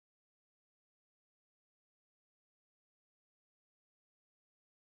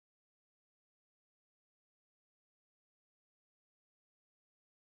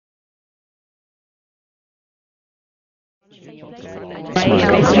Today.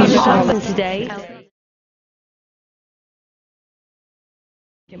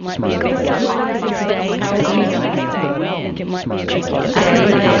 It might be a big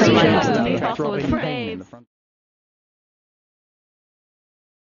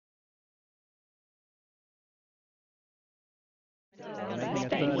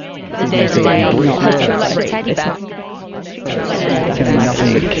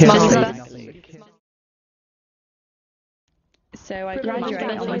So I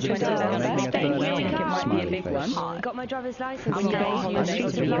graduated on my 20th birthday. I think it might be a big one. Got my driver's license on the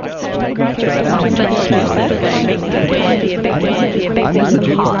streets of Europe. So I graduated on my 20th birthday. It might be a big one. It might be a big one. I'm the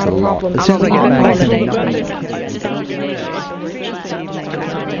jukebox a lot. As soon as I get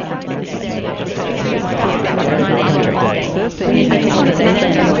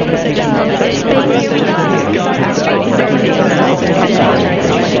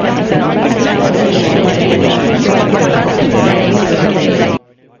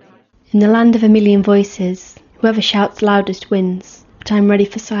In the land of a million voices, whoever shouts loudest wins. But I'm ready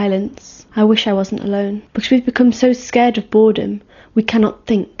for silence. I wish I wasn't alone. Because we've become so scared of boredom, we cannot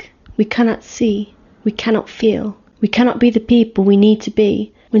think, we cannot see, we cannot feel. We cannot be the people we need to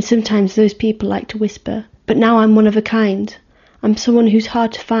be, when sometimes those people like to whisper. But now I'm one of a kind. I'm someone who's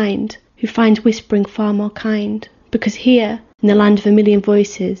hard to find, who finds whispering far more kind. Because here, in the land of a million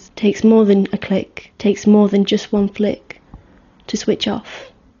voices, takes more than a click, takes more than just one flick to switch off.